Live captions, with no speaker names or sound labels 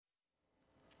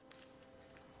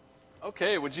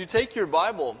Okay, would you take your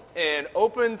Bible and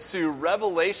open to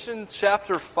Revelation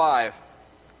chapter 5?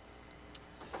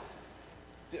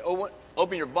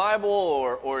 Open your Bible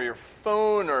or your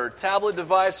phone or tablet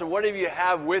device or whatever you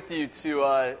have with you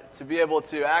to be able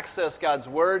to access God's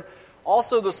Word.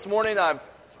 Also this morning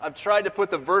I've tried to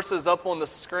put the verses up on the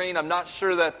screen. I'm not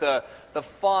sure that the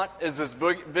font is as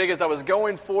big as I was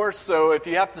going for, so if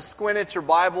you have to squint at your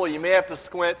Bible, you may have to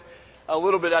squint a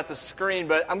little bit at the screen,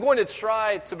 but I'm going to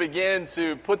try to begin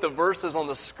to put the verses on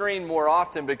the screen more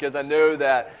often because I know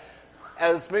that,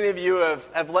 as many of you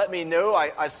have let me know,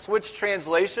 I switch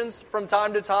translations from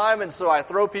time to time, and so I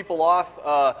throw people off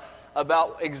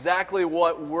about exactly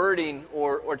what wording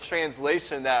or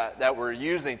translation that we're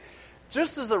using.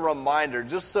 Just as a reminder,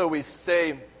 just so we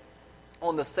stay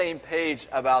on the same page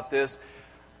about this,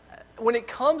 when it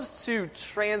comes to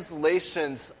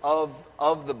translations of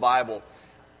the Bible,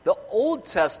 the Old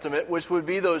Testament, which would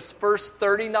be those first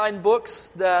 39 books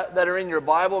that are in your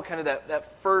Bible, kind of that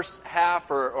first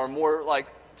half or more like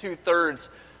 2/3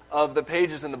 of the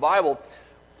pages in the Bible,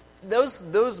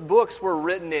 those books were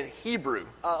written in Hebrew.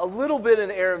 A little bit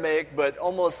in Aramaic, but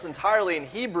almost entirely in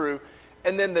Hebrew.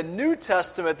 And then the New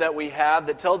Testament that we have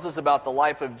that tells us about the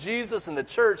life of Jesus and the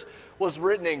church was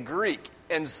written in Greek.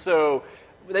 And so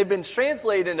they've been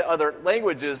translated into other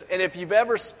languages, and if you've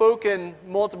ever spoken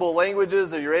multiple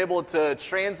languages or you're able to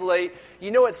translate, you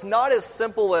know it's not as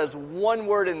simple as one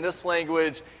word in this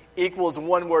language equals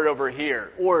one word over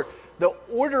here. Or the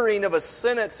ordering of a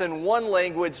sentence in one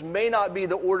language may not be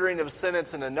the ordering of a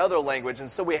sentence in another language. And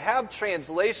so we have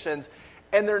translations,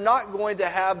 and they're not going to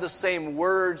have the same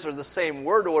words or the same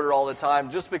word order all the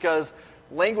time just because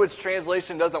language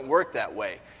translation doesn't work that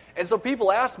way. And so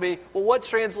people ask me, well, what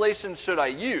translation should I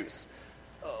use?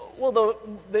 Well,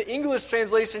 the English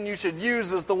translation you should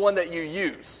use is the one that you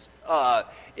use.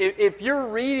 If you're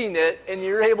reading it and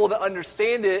you're able to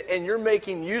understand it and you're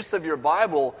making use of your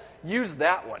Bible, use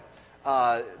that one.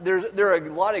 There are a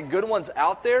lot of good ones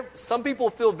out there. Some people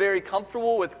feel very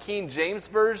comfortable with King James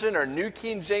Version or New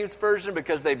King James Version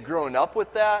because they've grown up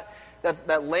with that.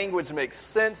 That language makes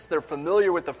sense. They're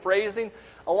familiar with the phrasing.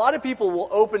 A lot of people will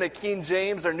open a King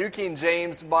James or New King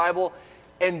James Bible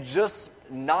and just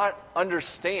not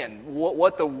understand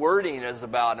what the wording is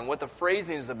about and what the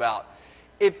phrasing is about.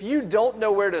 If you don't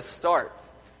know where to start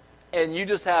and you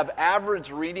just have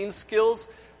average reading skills,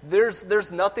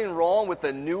 there's nothing wrong with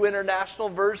the New International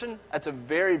Version. That's a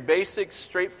very basic,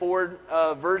 straightforward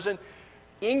version.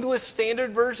 English Standard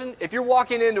Version, if you're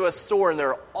walking into a store and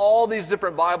there are all these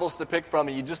different Bibles to pick from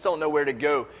and you just don't know where to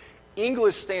go,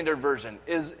 English Standard Version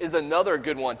is another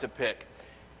good one to pick.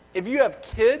 If you have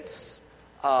kids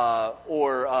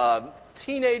or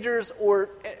teenagers,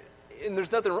 and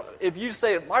there's nothing wrong, if you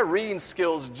say my reading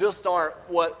skills just aren't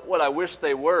what I wish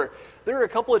they were, there are a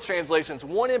couple of translations.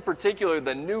 One in particular,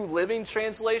 the New Living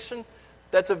Translation,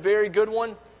 that's a very good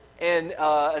one. And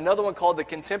another one called the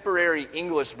Contemporary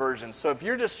English Version. So if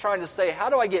you're just trying to say, how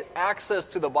do I get access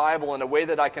to the Bible in a way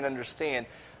that I can understand,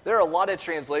 there are a lot of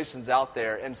translations out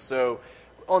there. And so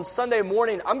on Sunday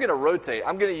morning, I'm going to rotate.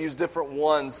 I'm going to use different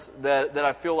ones that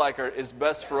I feel like is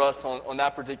best for us on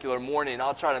that particular morning.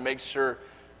 I'll try to make sure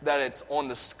that it's on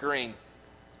the screen.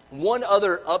 One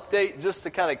other update, just to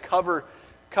kind of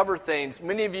cover things.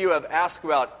 Many of you have asked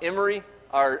about Emery,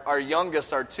 our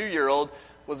youngest, our 2-year-old,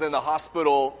 was in the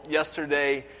hospital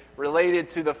yesterday related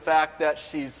to the fact that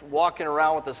she's walking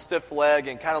around with a stiff leg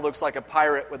and kind of looks like a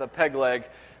pirate with a peg leg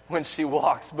when she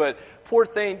walks. But poor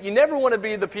thing, you never want to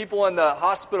be the people in the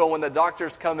hospital when the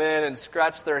doctors come in and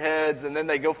scratch their heads and then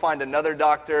they go find another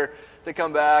doctor to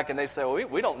come back and they say, well,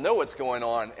 we don't know what's going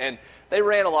on. And they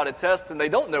ran a lot of tests and they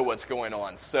don't know what's going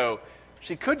on. So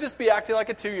she could just be acting like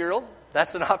a 2-year-old.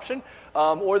 That's an option.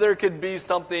 Or there could be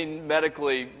something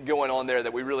medically going on there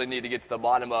that we really need to get to the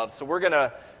bottom of. So we're going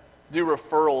to do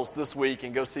referrals this week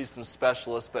and go see some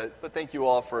specialists. But thank you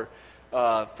all for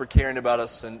caring about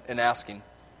us and asking.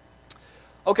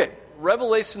 Okay,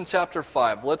 Revelation chapter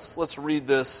 5. Let's read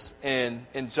this and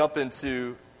jump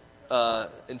into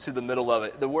the middle of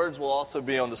it. The words will also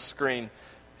be on the screen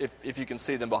if you can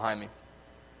see them behind me.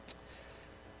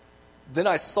 Then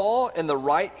I saw in the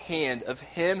right hand of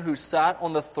him who sat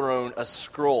on the throne a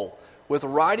scroll with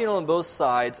writing on both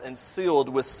sides and sealed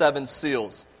with 7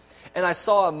 seals. And I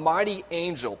saw a mighty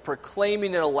angel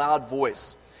proclaiming in a loud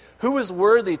voice, "Who is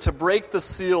worthy to break the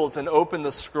seals and open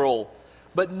the scroll?"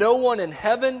 But no one in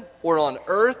heaven or on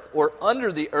earth or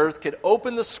under the earth could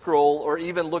open the scroll or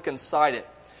even look inside it.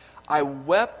 I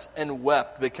wept and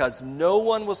wept because no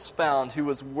one was found who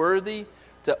was worthy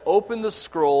to open the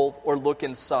scroll or look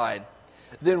inside.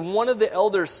 Then one of the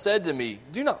elders said to me,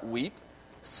 "Do not weep.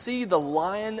 See, the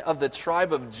Lion of the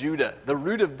tribe of Judah, the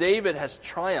Root of David, has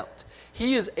triumphed.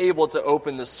 He is able to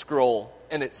open the scroll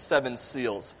and its 7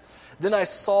 seals." Then I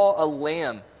saw a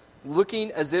lamb,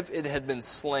 looking as if it had been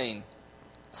slain,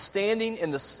 standing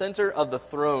in the center of the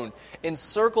throne,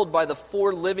 encircled by the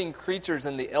 4 living creatures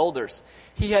and the elders.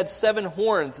 He had 7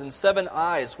 horns and 7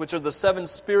 eyes, which are the 7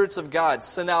 spirits of God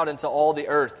sent out into all the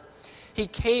earth. He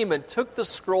came and took the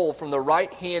scroll from the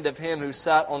right hand of him who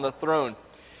sat on the throne.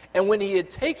 And when he had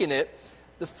taken it,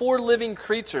 the 4 living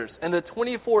creatures and the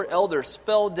 24 elders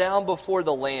fell down before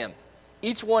the Lamb.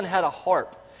 Each one had a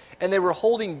harp, and they were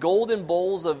holding golden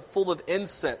bowls full of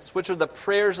incense, which are the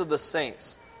prayers of the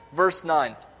saints. Verse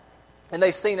 9, "And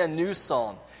they sang a new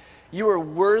song. You are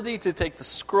worthy to take the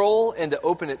scroll and to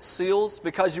open its seals,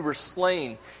 because you were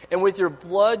slain, and with your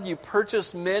blood you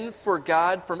purchased men for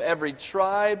God from every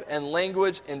tribe and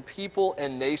language and people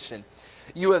and nation.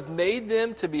 You have made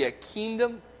them to be a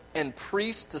kingdom and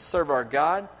priests to serve our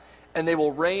God, and they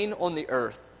will reign on the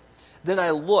earth." Then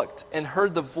I looked and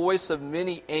heard the voice of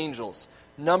many angels,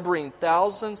 numbering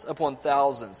thousands upon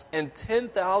thousands, and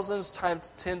 10,000s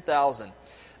times 10,000.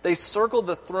 They circled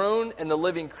the throne and the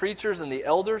living creatures and the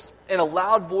elders. In a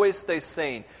loud voice they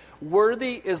sang,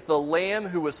 "Worthy is the Lamb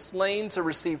who was slain to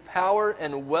receive power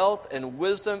and wealth and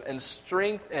wisdom and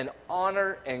strength and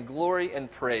honor and glory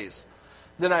and praise."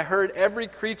 Then I heard every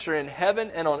creature in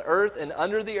heaven and on earth and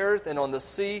under the earth and on the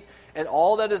sea and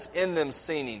all that is in them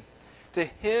singing, "To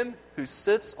him who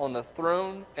sits on the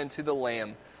throne and to the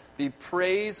Lamb be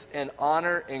praise and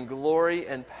honor and glory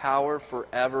and power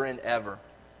forever and ever."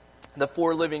 The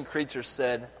 4 living creatures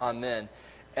said, "Amen,"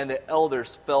 and the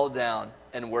elders fell down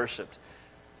and worshipped.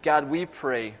 God, we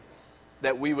pray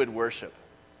that we would worship,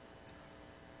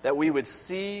 that we would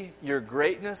see your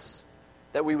greatness,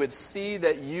 that we would see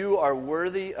that you are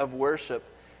worthy of worship,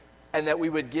 and that we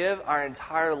would give our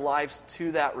entire lives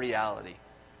to that reality.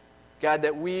 God,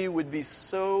 that we would be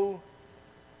so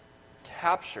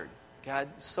captured, God,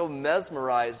 so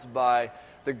mesmerized by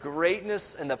the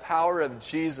greatness and the power of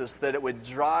Jesus, that it would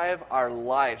drive our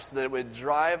lives, that it would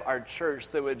drive our church,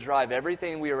 that it would drive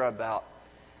everything we are about.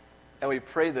 And we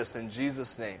pray this in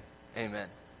Jesus' name. Amen.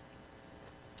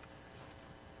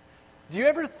 Do you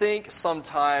ever think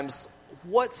sometimes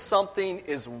what something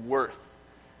is worth?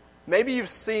 Maybe you've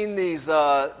seen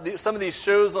some of these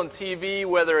shows on TV,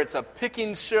 whether it's a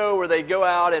picking show where they go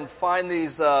out and find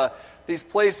these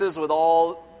places with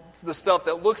all the stuff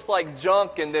that looks like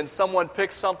junk, and then someone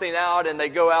picks something out and they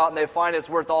go out and they find it's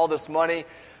worth all this money.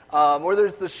 Or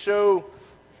there's the show,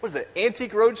 what is it,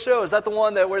 Antique Roadshow? Is that the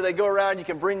one where they go around, you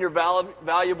can bring your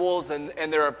valuables and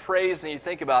they're appraised, and you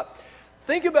think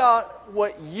about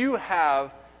what you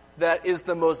have that is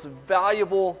the most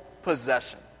valuable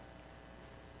possession.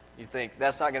 You think,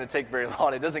 that's not going to take very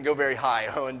long. It doesn't go very high,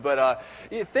 Owen. But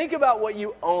you think about what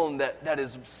you own that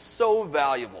is so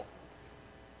valuable.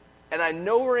 And I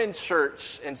know we're in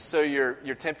church, and so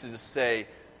you're tempted to say,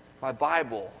 my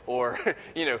Bible, or,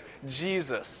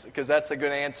 Jesus, because that's a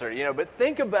good answer. But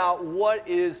think about what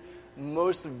is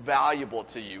most valuable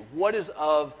to you. What is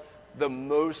of the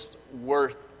most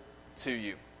worth to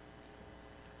you?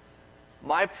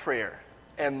 My prayer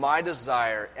and my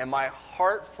desire and my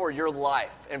heart for your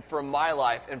life and for my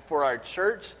life and for our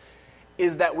church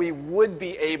is that we would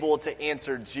be able to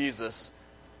answer Jesus,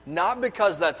 not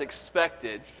because that's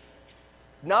expected,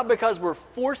 not because we're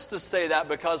forced to say that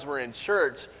because we're in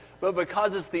church, but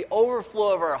because it's the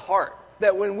overflow of our heart.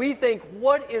 That when we think,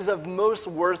 what is of most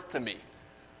worth to me?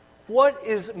 What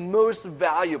is most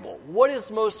valuable? What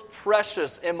is most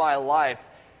precious in my life?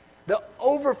 The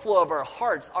overflow of our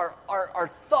hearts,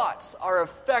 our thoughts, our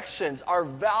affections, our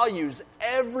values,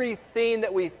 everything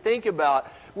that we think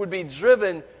about would be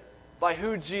driven by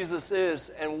who Jesus is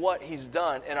and what he's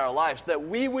done in our lives. That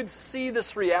we would see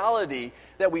this reality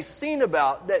that we've seen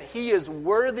about, that he is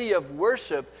worthy of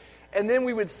worship, and then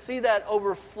we would see that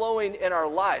overflowing in our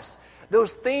lives.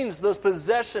 Those things, those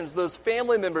possessions, those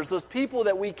family members, those people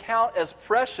that we count as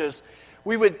precious,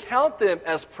 we would count them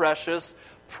as precious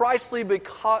precisely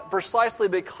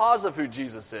because of who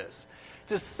Jesus is.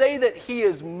 To say that he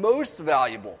is most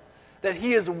valuable, that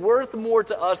he is worth more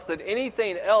to us than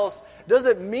anything else,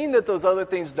 doesn't mean that those other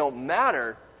things don't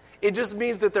matter. It just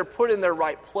means that they're put in their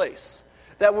right place.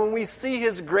 That when we see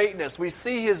his greatness, we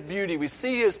see his beauty, we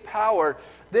see his power,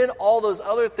 then all those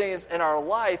other things in our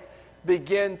life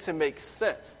begin to make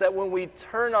sense. That when we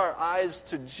turn our eyes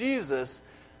to Jesus,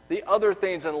 the other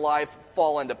things in life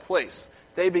fall into place.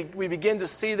 We begin to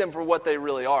see them for what they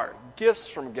really are. Gifts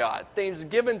from God, things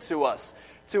given to us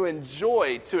to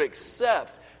enjoy, to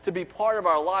accept, to be part of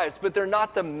our lives, but they're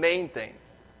not the main thing.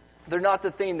 They're not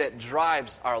the thing that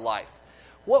drives our life.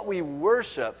 What we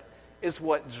worship is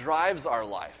what drives our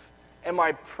life. And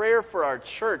my prayer for our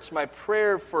church, my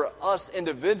prayer for us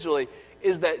individually,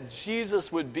 is that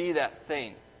Jesus would be that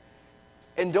thing.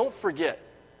 And don't forget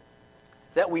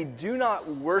that we do not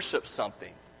worship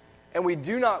something, and we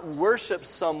do not worship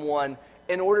someone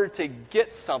in order to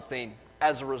get something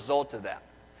as a result of that.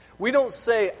 We don't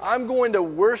say, I'm going to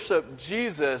worship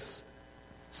Jesus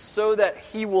so that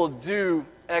he will do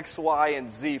X, Y,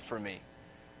 and Z for me.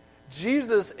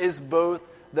 Jesus is both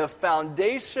the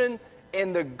foundation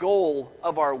and the goal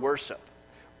of our worship.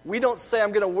 We don't say,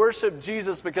 I'm going to worship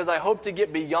Jesus because I hope to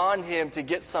get beyond him to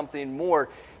get something more.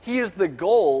 He is the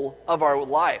goal of our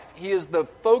life. He is the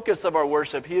focus of our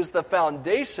worship. He is the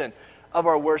foundation of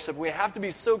our worship. We have to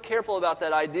be so careful about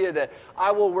that idea that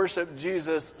I will worship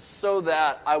Jesus so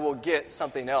that I will get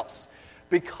something else.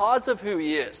 Because of who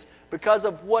he is, because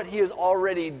of what he has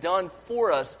already done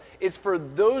for us, it's for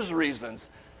those reasons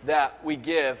that we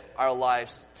give our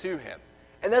lives to him.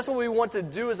 And that's what we want to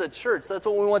do as a church. That's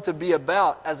what we want to be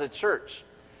about as a church.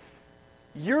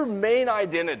 Your main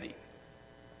identity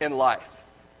in life,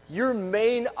 your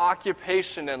main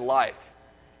occupation in life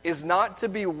is not to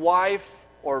be wife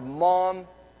or mom.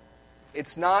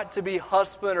 It's not to be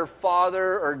husband or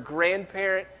father or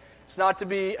grandparent. It's not to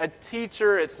be a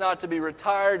teacher. It's not to be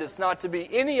retired. It's not to be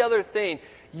any other thing.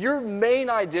 Your main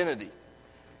identity,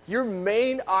 your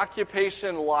main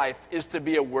occupation in life is to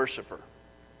be a worshiper.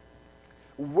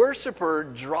 Worshiper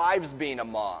drives being a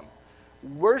mom.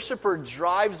 Worshiper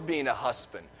drives being a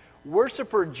husband.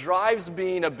 Worshiper drives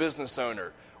being a business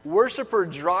owner. Worshiper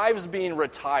drives being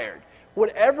retired.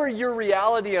 Whatever your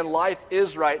reality in life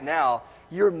is right now,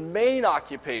 your main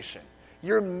occupation,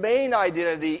 your main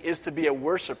identity is to be a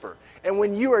worshiper. And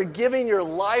when you are giving your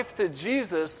life to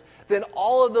Jesus, then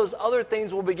all of those other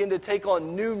things will begin to take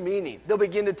on new meaning. They'll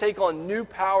begin to take on new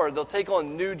power. They'll take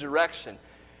on new direction.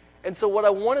 And so what I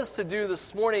want us to do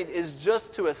this morning is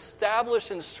just to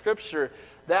establish in Scripture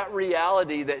that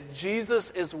reality that Jesus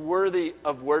is worthy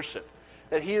of worship,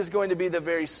 that he is going to be the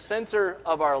very center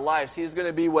of our lives. He is going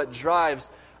to be what drives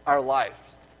our life.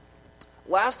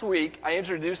 Last week, I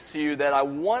introduced to you that I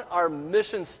want our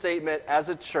mission statement as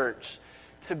a church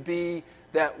to be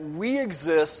that we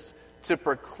exist to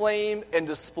proclaim and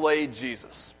display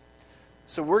Jesus.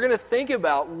 So we're going to think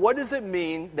about what does it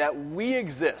mean that we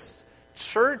exist.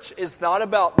 Church is not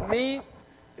about me.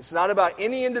 It's not about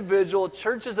any individual.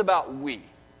 Church is about we.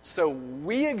 So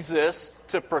we exist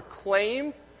to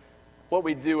proclaim what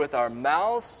we do with our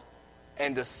mouths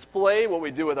and display what we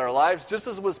do with our lives, just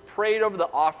as was prayed over the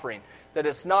offering, that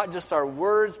it's not just our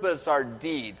words, but it's our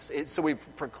deeds. So we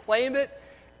proclaim it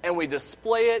and we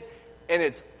display it, and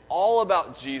it's all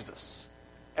about Jesus.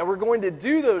 And we're going to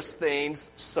do those things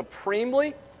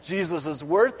supremely. Jesus is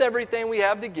worth everything we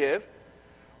have to give.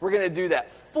 We're going to do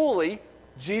that fully.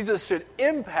 Jesus should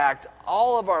impact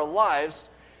all of our lives,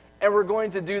 and we're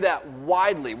going to do that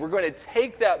widely. We're going to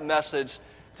take that message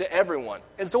to everyone.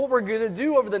 And so what we're going to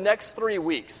do over the next 3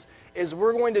 weeks is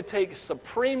we're going to take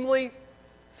supremely,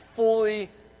 fully,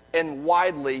 and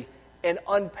widely and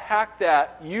unpack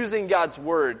that using God's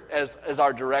Word as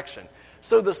our direction.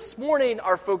 So this morning,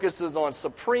 our focus is on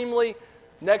supremely.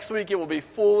 Next week, it will be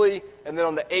fully. And then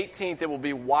on the 18th, it will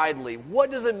be widely. What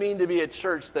does it mean to be a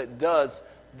church that does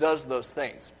those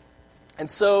things? And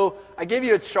so I gave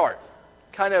you a chart.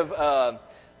 Kind of,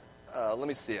 let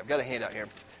me see. I've got a handout here.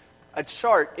 A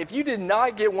chart. If you did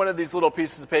not get one of these little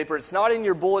pieces of paper, it's not in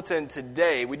your bulletin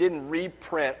today. We didn't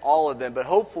reprint all of them, but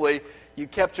hopefully you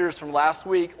kept yours from last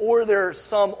week, or there are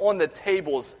some on the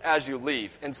tables as you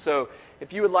leave. And so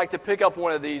if you would like to pick up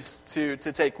one of these to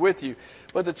take with you.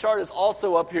 But the chart is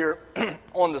also up here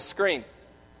on the screen.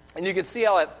 And you can see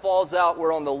how it falls out.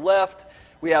 Where on the left,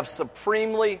 we have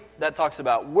supremely, that talks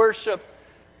about worship.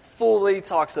 Fully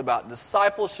talks about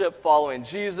discipleship, following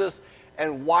Jesus.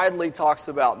 And widely talks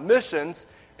about missions.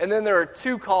 And then there are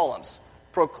two columns,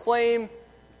 proclaim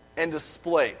and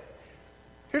display.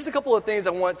 Here's a couple of things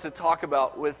I want to talk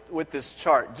about with this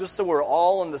chart, just so we're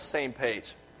all on the same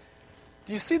page.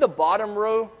 Do you see the bottom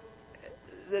row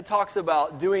that talks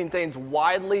about doing things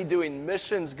widely, doing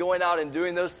missions, going out and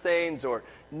doing those things, or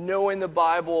knowing the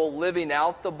Bible, living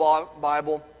out the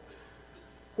Bible?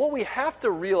 What we have to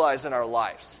realize in our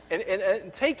lives,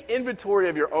 and take inventory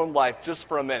of your own life just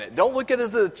for a minute. Don't look at it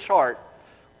as a chart.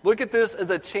 Look at this as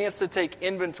a chance to take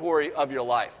inventory of your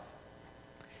life.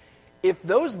 If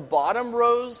those bottom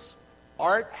rows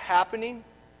aren't happening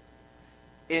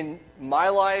in my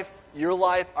life, your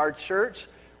life, our church,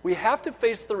 we have to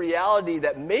face the reality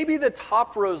that maybe the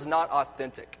top row is not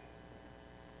authentic.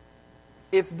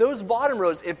 if those bottom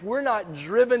rows, if we're not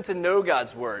driven to know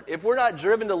God's Word, if we're not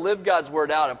driven to live God's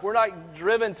Word out, if we're not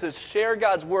driven to share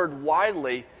God's Word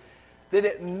widely, then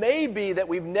it may be that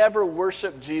we've never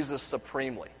worshiped Jesus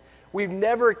supremely. We've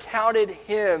never counted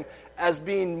Him as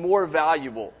being more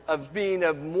valuable, of being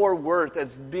of more worth,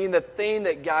 as being the thing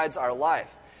that guides our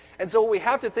life. And so what we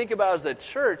have to think about as a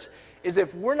church is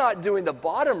if we're not doing the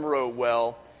bottom row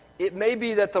well, it may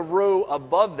be that the row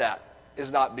above that is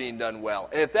not being done well.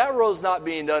 And if that row is not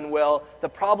being done well, the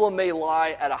problem may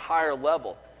lie at a higher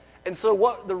level. And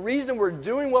so the reason we're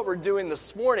doing what we're doing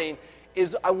this morning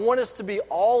is I want us to be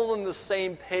all on the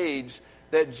same page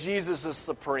that Jesus is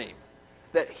supreme,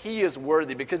 that He is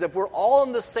worthy. Because if we're all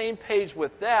on the same page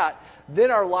with that,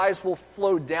 then our lives will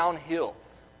flow downhill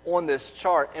on this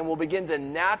chart and we'll begin to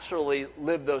naturally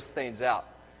live those things out.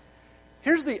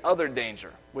 Here's the other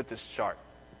danger with this chart.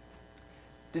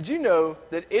 Did you know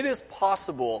that it is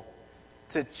possible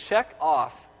to check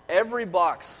off every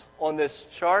box on this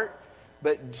chart,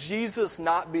 but Jesus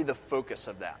not be the focus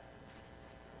of that?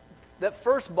 That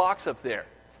first box up there,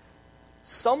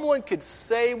 someone could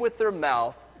say with their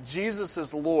mouth, Jesus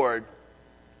is Lord,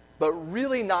 but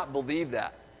really not believe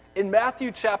that. In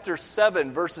Matthew chapter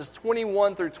 7, verses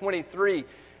 21 through 23,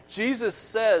 Jesus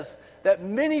says that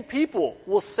many people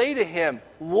will say to Him,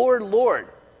 Lord, Lord.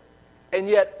 And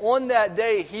yet on that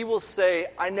day, He will say,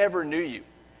 I never knew you.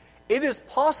 It is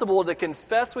possible to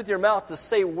confess with your mouth, to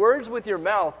say words with your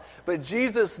mouth, but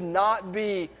Jesus not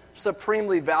be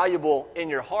supremely valuable in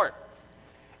your heart.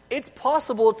 It's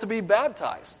possible to be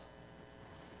baptized,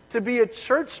 to be a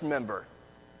church member,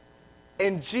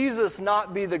 and Jesus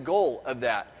not be the goal of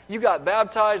that. You got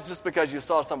baptized just because you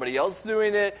saw somebody else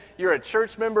doing it. You're a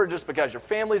church member just because your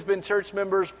family's been church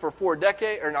members for 4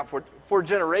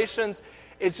 generations.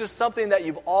 It's just something that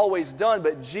you've always done,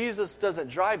 but Jesus doesn't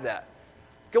drive that.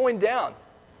 Going down,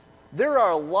 there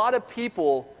are a lot of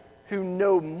people who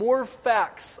know more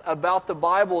facts about the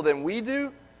Bible than we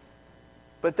do,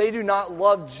 but they do not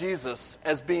love Jesus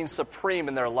as being supreme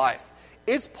in their life.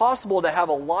 It's possible to have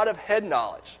a lot of head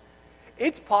knowledge.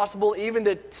 It's possible even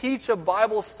to teach a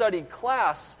Bible study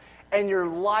class and your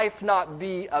life not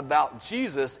be about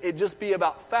Jesus. It just be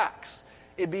about facts.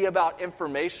 It'd be about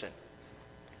information.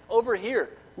 Over here,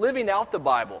 living out the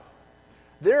Bible,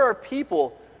 there are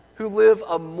people who live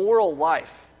a moral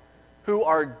life, who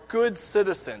are good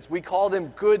citizens. We call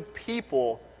them good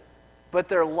people, but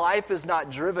their life is not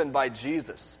driven by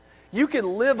Jesus. You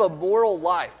can live a moral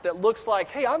life that looks like,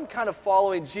 hey, I'm kind of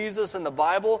following Jesus and the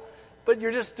Bible, but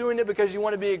you're just doing it because you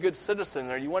want to be a good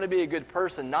citizen or you want to be a good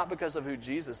person, not because of who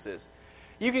Jesus is.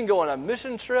 You can go on a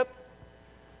mission trip.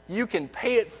 You can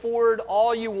pay it forward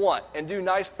all you want and do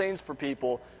nice things for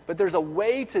people, but there's a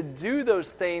way to do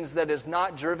those things that is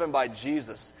not driven by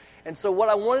Jesus. And so what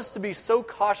I want us to be so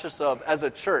cautious of as a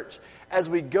church, as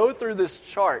we go through this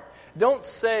chart, don't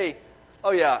say,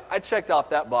 oh yeah, I checked off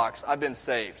that box, I've been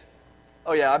saved.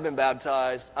 Oh yeah, I've been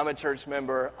baptized, I'm a church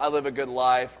member, I live a good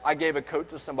life, I gave a coat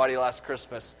to somebody last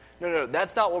Christmas. No,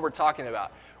 that's not what we're talking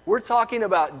about. We're talking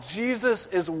about Jesus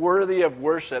is worthy of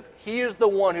worship. He is the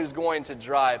one who's going to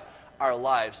drive our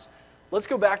lives. Let's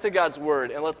go back to God's Word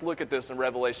and let's look at this in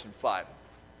Revelation 5.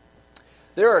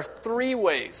 There are three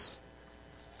ways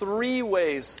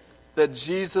that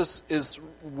Jesus is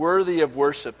worthy of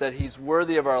worship, that He's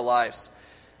worthy of our lives.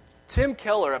 Tim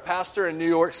Keller, a pastor in New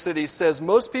York City, says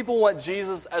most people want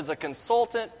Jesus as a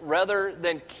consultant rather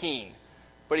than king,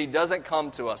 but He doesn't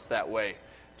come to us that way.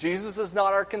 Jesus is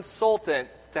not our consultant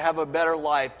to have a better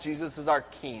life. Jesus is our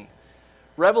king.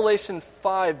 Revelation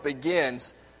 5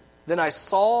 begins, Then I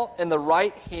saw in the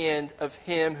right hand of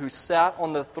Him who sat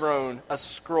on the throne a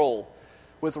scroll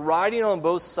with writing on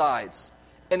both sides,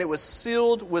 and it was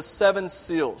sealed with 7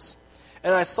 seals.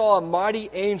 And I saw a mighty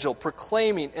angel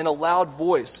proclaiming in a loud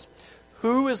voice,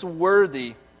 Who is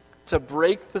worthy to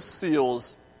break the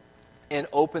seals and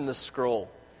open the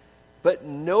scroll? But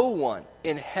no one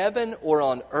in heaven or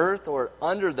on earth or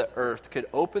under the earth could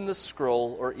open the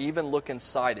scroll or even look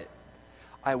inside it.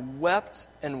 I wept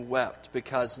and wept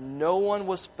because no one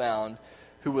was found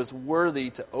who was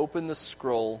worthy to open the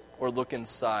scroll or look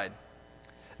inside.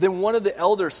 Then one of the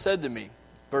elders said to me,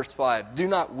 verse 5, Do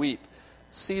not weep.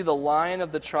 See, the Lion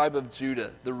of the tribe of Judah,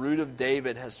 the Root of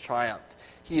David, has triumphed.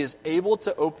 He is able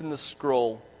to open the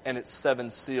scroll and its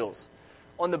 7 seals.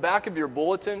 On the back of your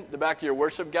bulletin, the back of your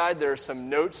worship guide, there are some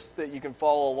notes that you can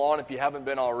follow along if you haven't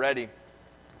been already.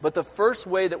 But the first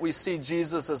way that we see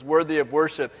Jesus as worthy of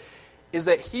worship is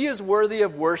that He is worthy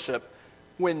of worship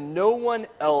when no one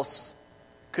else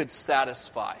could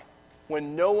satisfy,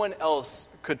 when no one else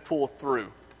could pull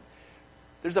through.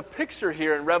 There's a picture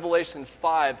here in Revelation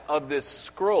 5 of this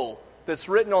scroll that's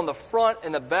written on the front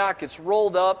and the back. It's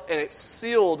rolled up and it's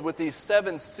sealed with these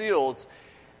 7 seals.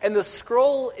 And the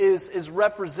scroll is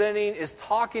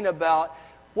talking about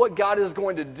what God is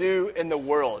going to do in the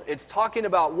world. It's talking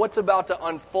about what's about to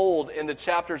unfold in the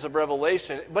chapters of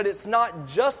Revelation. But it's not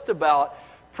just about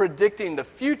predicting the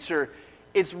future.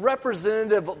 It's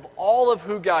representative of all of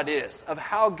who God is, of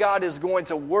how God is going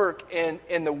to work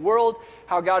in the world,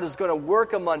 how God is going to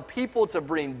work among people to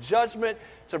bring judgment,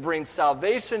 to bring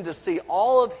salvation, to see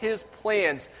all of his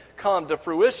plans come to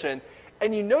fruition.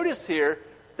 And you notice here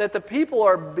that the people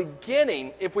are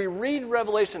beginning, if we read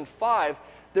Revelation 5,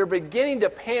 they're beginning to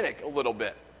panic a little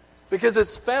bit. Because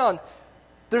it's found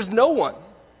there's no one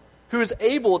who is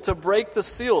able to break the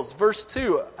seals. Verse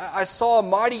 2, I saw a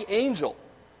mighty angel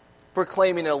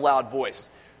proclaiming in a loud voice.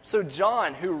 So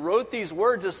John, who wrote these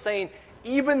words, is saying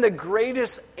even the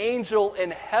greatest angel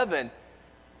in heaven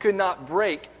could not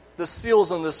break the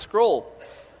seals on the scroll.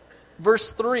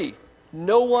 Verse 3,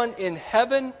 no one in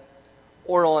heaven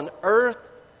or on earth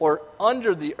or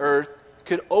under the earth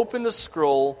could open the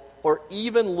scroll or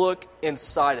even look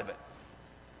inside of it.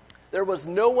 There was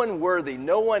no one worthy,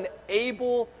 no one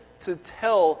able to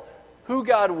tell who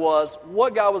God was,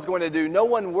 what God was going to do, no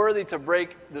one worthy to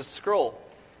break the scroll.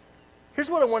 Here's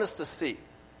what I want us to see.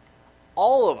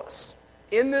 All of us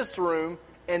in this room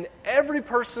and every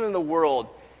person in the world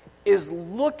is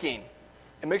looking,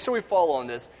 and make sure we follow on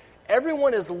this,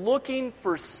 everyone is looking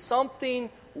for something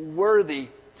worthy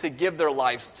to give their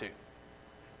lives to.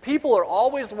 People are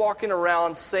always walking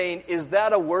around saying, is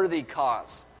that a worthy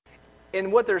cause?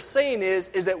 And what they're saying is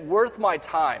it worth my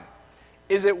time?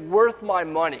 Is it worth my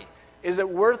money? Is it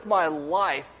worth my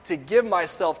life to give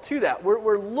myself to that?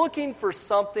 We're looking for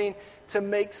something to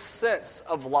make sense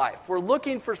of life. We're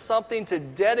looking for something to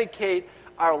dedicate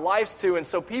our lives to. And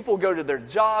so people go to their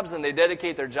jobs and they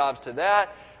dedicate their jobs to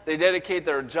that. They dedicate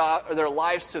their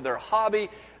lives to their hobby.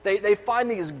 They find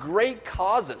these great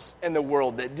causes in the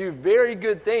world that do very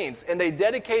good things, and they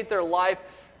dedicate their life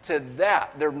to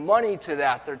that, their money to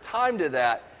that, their time to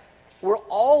that. We're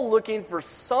all looking for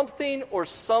something or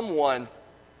someone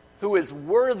who is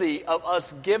worthy of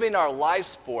us giving our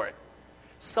lives for it,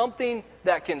 something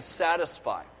that can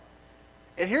satisfy.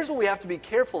 And here's what we have to be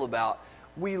careful about.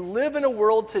 We live in a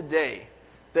world today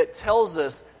that tells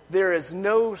us there is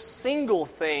no single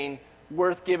thing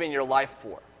worth giving your life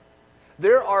for.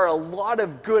 There are a lot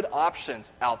of good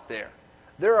options out there.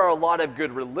 There are a lot of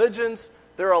good religions.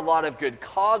 There are a lot of good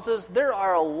causes. There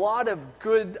are a lot of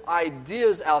good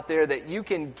ideas out there that you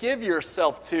can give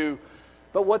yourself to.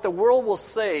 But what the world will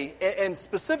say, and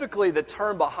specifically the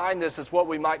term behind this is what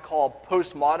we might call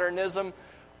postmodernism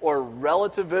or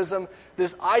relativism,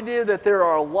 this idea that there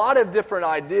are a lot of different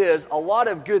ideas, a lot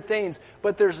of good things,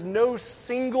 but there's no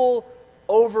single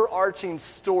overarching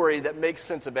story that makes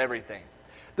sense of everything.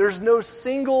 There's no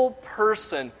single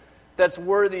person that's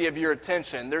worthy of your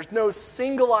attention. There's no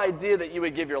single idea that you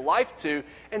would give your life to.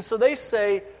 And so they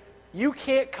say, you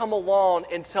can't come along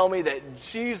and tell me that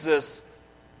Jesus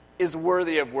is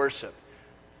worthy of worship.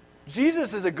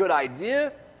 Jesus is a good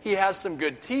idea. He has some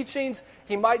good teachings.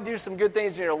 He might do some good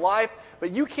things in your life.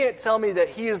 But you can't tell me that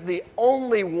he is the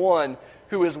only one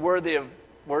who is worthy of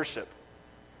worship.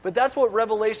 But that's what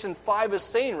Revelation 5 is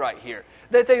saying right here.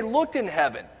 That they looked in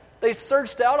heaven. They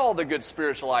searched out all the good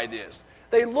spiritual ideas.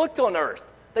 They looked on earth.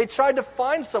 They tried to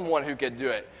find someone who could do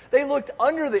it. They looked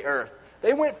under the earth.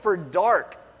 They went for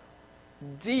dark,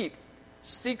 deep,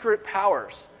 secret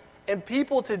powers. And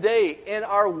people today in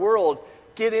our world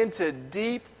get into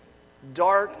deep,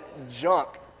 dark junk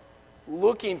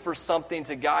looking for something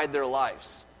to guide their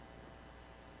lives.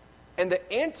 And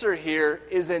the answer here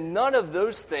is in none of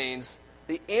those things.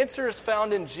 The answer is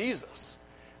found in Jesus.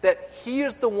 That he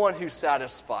is the one who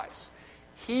satisfies.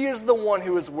 He is the one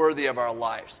who is worthy of our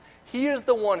lives. He is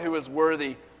the one who is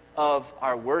worthy of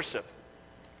our worship.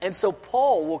 And so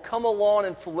Paul will come along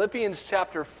in Philippians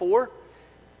chapter 4.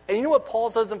 And you know what Paul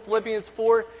says in Philippians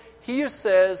 4? He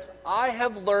says, I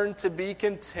have learned to be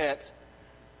content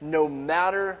no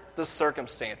matter the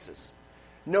circumstances.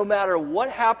 No matter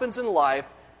what happens in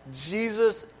life,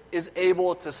 Jesus is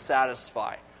able to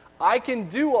satisfy. I can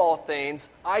do all things,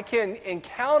 I can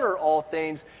encounter all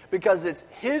things because it's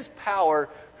his power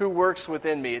who works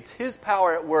within me. It's his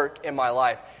power at work in my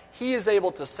life. He is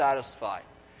able to satisfy.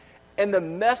 And the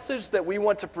message that we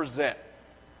want to present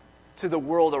to the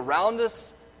world around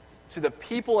us, to the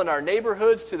people in our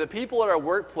neighborhoods, to the people at our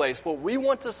workplace, what we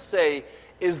want to say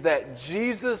is that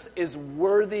Jesus is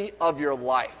worthy of your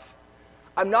life.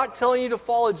 I'm not telling you to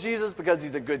follow Jesus because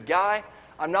he's a good guy.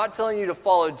 I'm not telling you to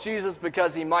follow Jesus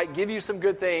because he might give you some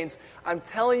good things. I'm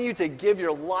telling you to give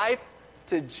your life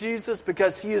to Jesus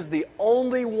because he is the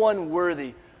only one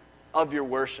worthy of your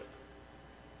worship.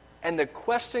 And the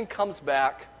question comes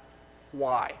back,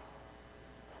 why?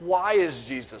 Why is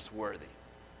Jesus worthy?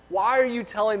 Why are you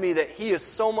telling me that he is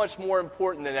so much more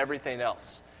important than everything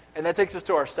else? And that takes us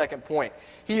to our second point.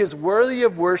 He is worthy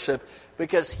of worship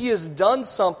because he has done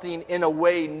something in a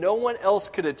way no one else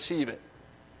could achieve it.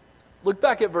 Look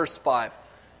back at verse 5.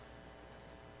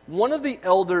 One of the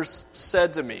elders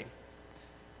said to me,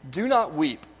 "Do not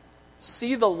weep.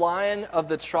 See, the Lion of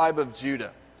the tribe of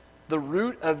Judah, the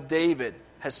Root of David,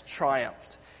 has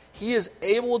triumphed. He is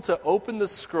able to open the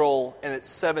scroll and its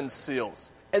 7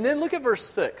 seals." And then look at verse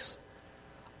 6.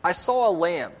 "I saw a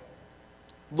lamb,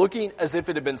 looking as if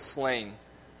it had been slain,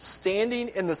 standing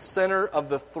in the center of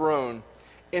the throne,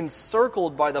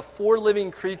 encircled by the 4 living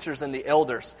creatures and the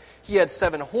elders. He had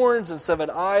 7 horns and 7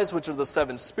 eyes, which are the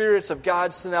 7 spirits of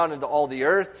God sent out into all the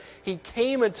earth. He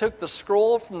came and took the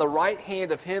scroll from the right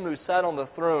hand of him who sat on the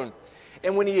throne.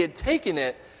 And when he had taken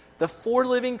it, the 4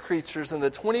 living creatures and the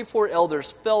 24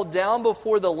 elders fell down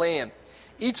before the Lamb.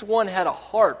 Each one had a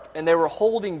harp, and they were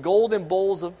holding golden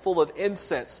bowls full of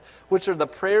incense, which are the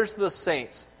prayers of the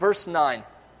saints." Verse 9,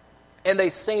 "And they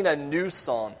sang a new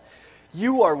song.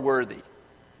 You are worthy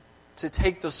to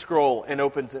take the scroll and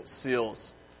open its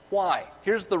seals." Why?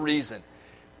 Here's the reason.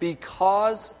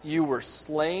 "Because you were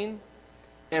slain,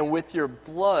 and with your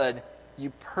blood you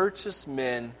purchased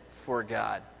men for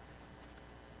God."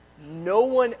 No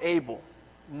one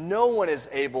is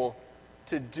able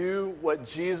to do what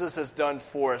Jesus has done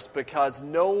for us because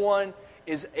no one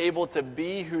is able to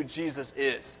be who Jesus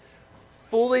is.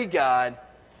 Fully God,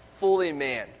 fully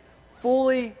man.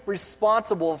 Fully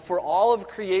responsible for all of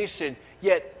creation,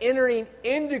 yet entering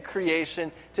into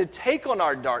creation to take on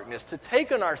our darkness, to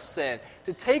take on our sin,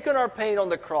 to take on our pain on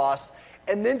the cross,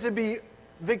 and then to be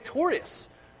victorious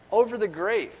over the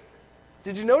grave.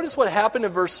 Did you notice what happened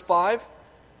in verse 5?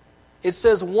 It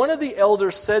says, "One of the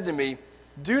elders said to me,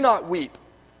 'Do not weep.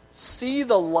 See,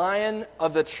 the Lion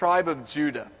of the tribe of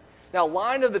Judah.'" Now,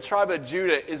 Lion of the tribe of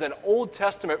Judah is an Old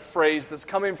Testament phrase that's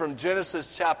coming from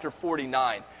Genesis chapter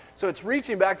 49. So it's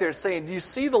reaching back there saying, "Do you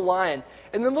see the lion?"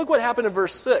 And then look what happened in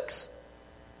verse 6.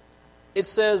 It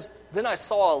says, "Then I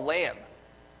saw a lamb."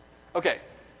 Okay,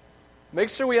 make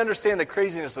sure we understand the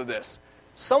craziness of this.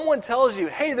 Someone tells you,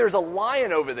 "Hey, there's a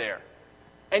lion over there."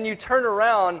 And you turn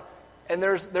around and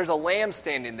there's a lamb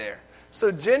standing there. So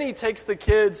Jenny takes the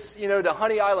kids, to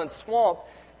Honey Island Swamp,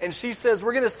 and she says,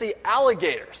 "We're going to see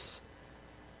alligators.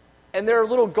 And there are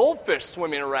little goldfish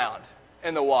swimming around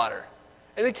in the water."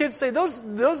 And the kids say,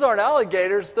 those aren't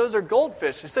alligators, those are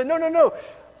goldfish. She said, no,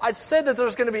 I said that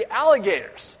there's going to be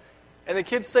alligators. And the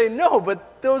kids say, "No,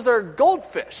 but those are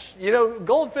goldfish."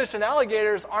 Goldfish and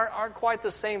alligators aren't quite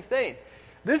the same thing.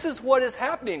 This is what is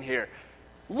happening here.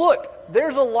 Look,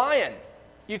 there's a lion.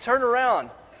 You turn around,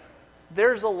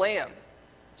 there's a lamb.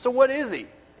 So what is he?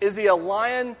 Is he a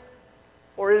lion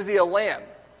or is he a lamb?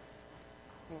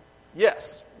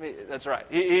 Yes, that's right.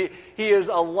 He is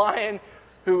a lion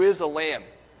who is a lamb.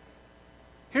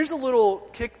 Here's a little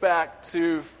kickback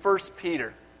to 1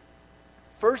 Peter.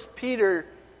 1 Peter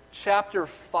chapter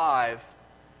 5.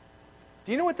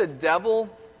 Do you know what the devil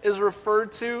is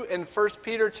referred to in 1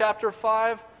 Peter chapter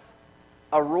 5?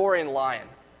 A roaring lion,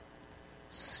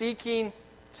 seeking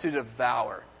to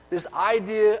devour. This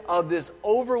idea of this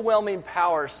overwhelming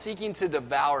power seeking to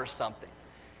devour something.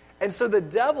 And so the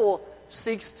devil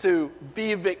seeks to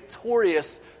be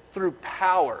victorious through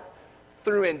power,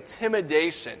 through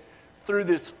intimidation, through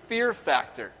this fear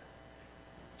factor.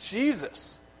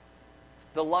 Jesus,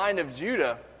 the Lion of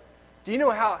Judah, do you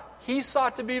know how he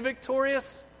sought to be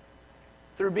victorious?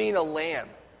 Through being a lamb,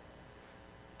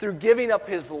 through giving up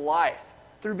his life,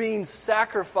 through being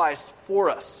sacrificed for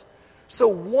us. So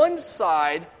one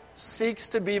side seeks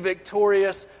to be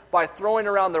victorious by throwing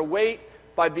around their weight,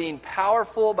 by being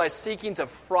powerful, by seeking to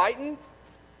frighten.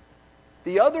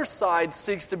 The other side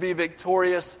seeks to be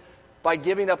victorious by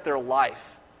giving up their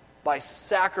life, by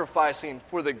sacrificing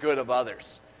for the good of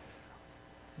others.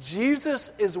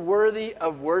 Jesus is worthy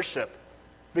of worship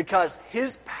because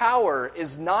his power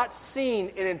is not seen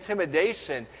in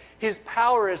intimidation. His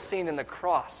power is seen in the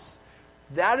cross.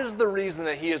 That is the reason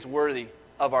that he is worthy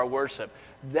of our worship.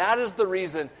 That is the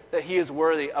reason that he is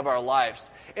worthy of our lives.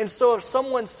 And so if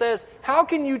someone says, "How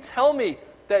can you tell me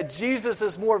that Jesus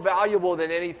is more valuable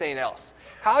than anything else?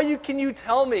 Can you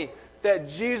tell me that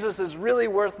Jesus is really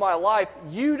worth my life?"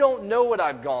 You don't know what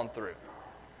I've gone through.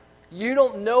 You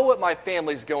don't know what my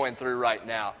family's going through right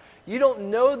now. You don't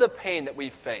know the pain that we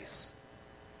face.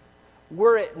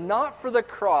 Were it not for the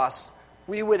cross,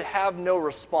 we would have no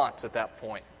response at that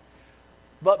point.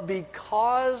 But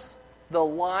because the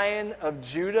Lion of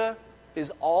Judah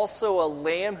is also a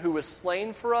lamb who was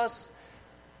slain for us,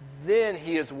 then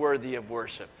he is worthy of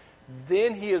worship.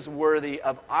 Then he is worthy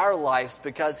of our lives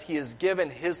because he has given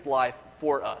his life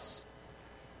for us.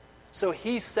 So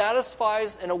he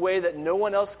satisfies in a way that no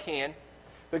one else can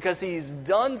because he's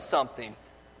done something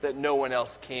that no one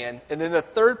else can. And then the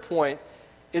third point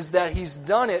is that he's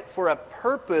done it for a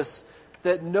purpose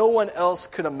that no one else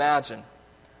could imagine.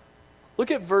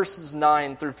 Look at verses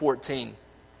 9 through 14.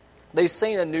 They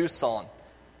sing a new song.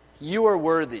 You are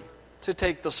worthy to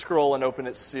take the scroll and open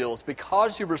its seals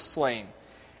because you were slain.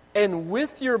 And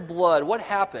with your blood, what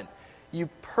happened? You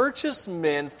purchased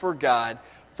men for God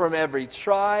from every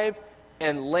tribe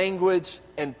and language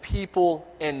and people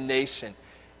and nation.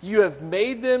 You have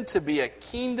made them to be a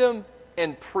kingdom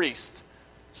and priest.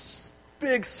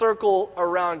 Big circle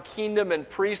around kingdom and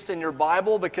priest in your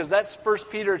Bible because that's 1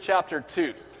 Peter chapter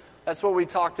 2. That's what we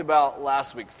talked about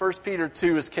last week. 1 Peter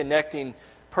 2 is connecting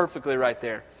perfectly right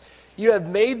there. You have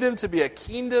made them to be a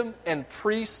kingdom and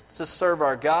priests to serve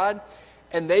our God,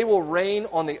 and they will reign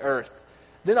on the earth.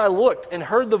 Then I looked and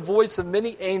heard the voice of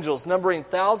many angels, numbering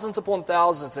thousands upon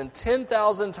thousands and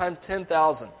 10,000 times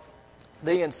 10,000.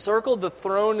 They encircled the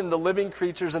throne and the living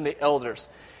creatures and the elders.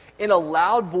 In a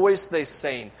loud voice they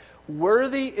sang,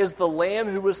 Worthy is the Lamb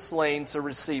who was slain to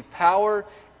receive power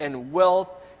and wealth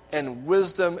and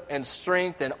wisdom and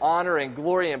strength and honor and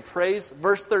glory and praise.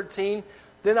 Verse 13,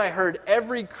 Then I heard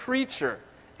every creature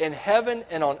in heaven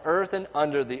and on earth and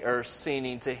under the earth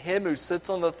singing, To him who sits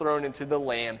on the throne and to the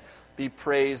Lamb be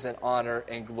praise and honor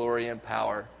and glory and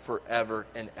power forever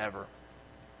and ever.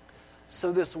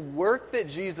 So this work that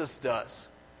Jesus does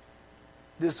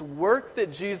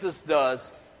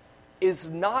is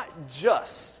not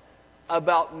just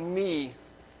about me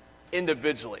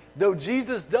individually. Though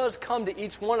Jesus does come to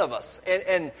each one of us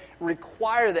and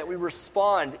require that we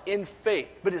respond in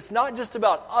faith. But it's not just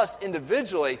about us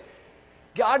individually.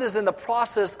 God is in the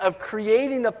process of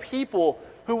creating a people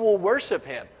who will worship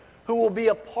him, who will be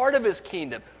a part of his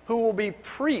kingdom, who will be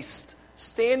priests,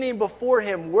 standing before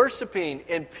him, worshiping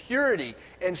in purity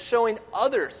and showing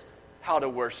others how to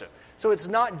worship. So it's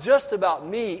not just about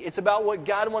me, it's about what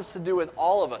God wants to do with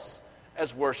all of us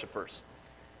as worshipers.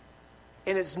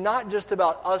 And it's not just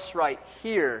about us right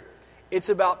here, it's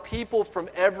about people from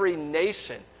every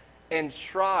nation and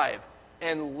tribe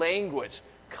and language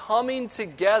coming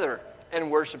together and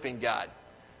worshiping God.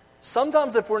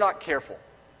 Sometimes if we're not careful,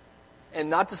 and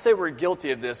not to say we're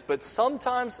guilty of this, but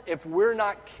sometimes if we're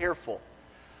not careful,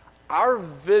 our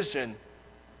vision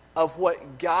of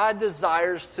what God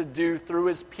desires to do through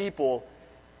his people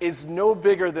is no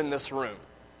bigger than this room.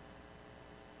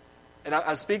 And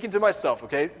I'm speaking to myself,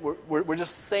 okay? We're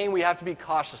just saying we have to be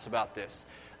cautious about this.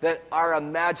 That our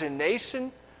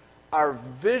imagination, our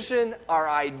vision, our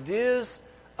ideas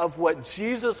of what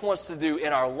Jesus wants to do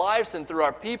in our lives and through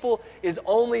our people is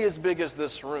only as big as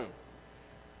this room.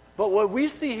 But what we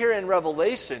see here in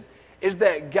Revelation is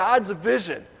that God's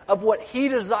vision of what he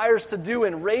desires to do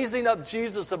in raising up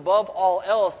Jesus above all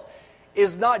else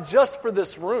is not just for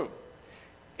this room.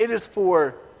 It is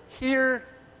for here,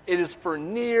 it is for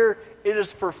near, it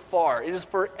is for far. It is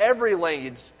for every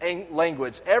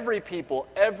language, every people,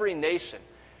 every nation.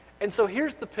 And so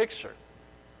here's the picture.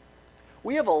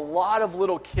 We have a lot of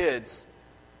little kids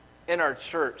in our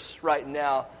church right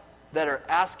now that are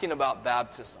asking about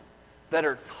baptism, that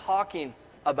are talking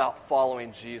about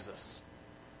following Jesus.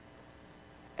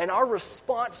 And our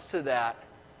response to that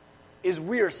is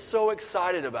we are so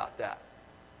excited about that.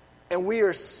 And we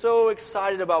are so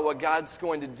excited about what God's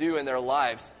going to do in their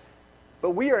lives.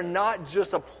 But we are not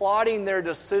just applauding their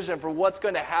decision for what's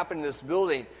going to happen in this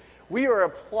building. We are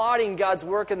applauding God's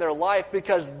work in their life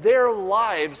because their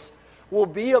lives will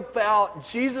be about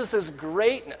Jesus'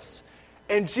 greatness.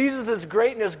 And Jesus'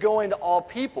 greatness going to all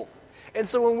people. And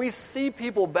so when we see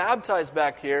people baptized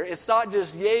back here, it's not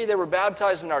just, yay, they were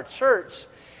baptized in our church.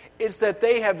 It's that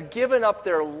they have given up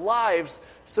their lives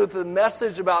so that the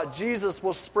message about Jesus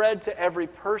will spread to every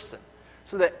person,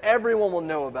 so that everyone will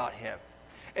know about him.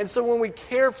 And so when we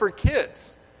care for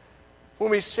kids,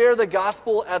 when we share the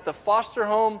gospel at the foster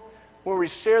home, when we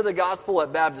share the gospel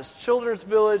at Baptist Children's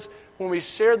Village, when we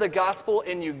share the gospel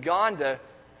in Uganda,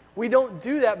 we don't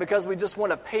do that because we just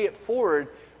want to pay it forward.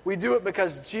 We do it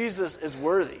because Jesus is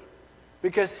worthy,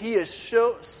 because he has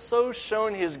so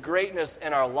shown his greatness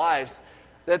in our lives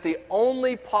that the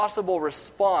only possible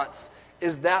response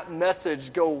is that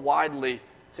message go widely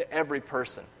to every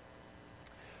person.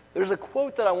 There's a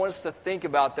quote that I want us to think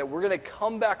about that we're going to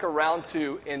come back around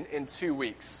to in 2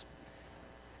 weeks.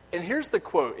 And here's the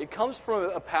quote. It comes from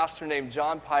a pastor named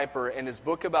John Piper in his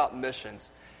book about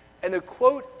missions. And the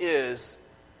quote is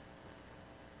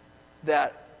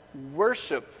that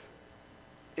worship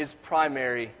is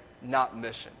primary, not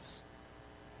missions.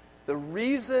 The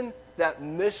reason that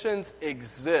missions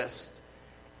exist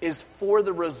is for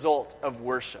the result of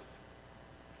worship.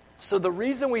 So the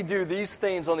reason we do these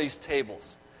things on these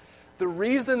tables, the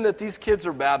reason that these kids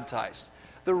are baptized,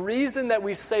 the reason that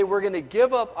we say we're going to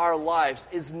give up our lives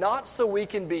is not so we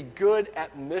can be good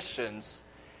at missions.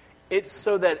 It's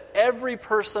so that every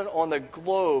person on the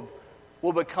globe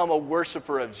will become a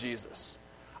worshiper of Jesus.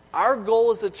 Our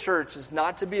goal as a church is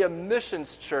not to be a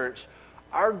missions church.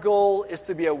 Our goal is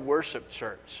to be a worship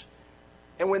church.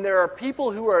 And when there are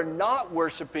people who are not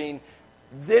worshiping,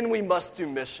 then we must do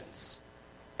missions.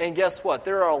 And guess what?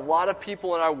 There are a lot of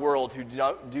people in our world who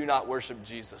do not worship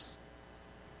Jesus.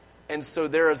 And so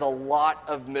there is a lot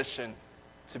of mission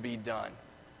to be done.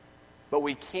 But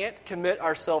we can't commit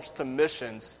ourselves to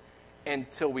missions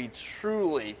until we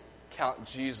truly count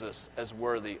Jesus as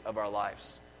worthy of our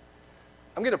lives.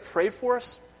 I'm going to pray for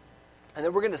us, and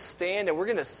then we're going to stand and we're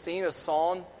going to sing a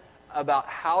song about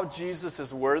how Jesus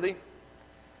is worthy.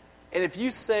 And if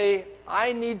you say,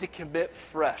 I need to commit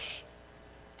fresh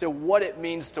to what it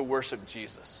means to worship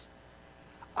Jesus,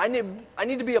 I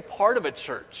need to be a part of a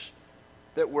church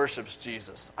that worships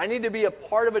Jesus. I need to be a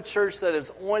part of a church that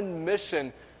is on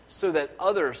mission so that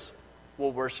others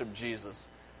will worship Jesus.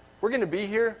 We're going to be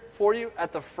here for you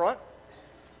at the front.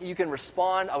 You can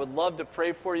respond. I would love to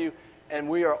pray for you. And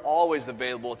we are always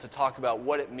available to talk about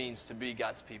what it means to be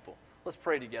God's people. Let's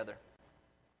pray together.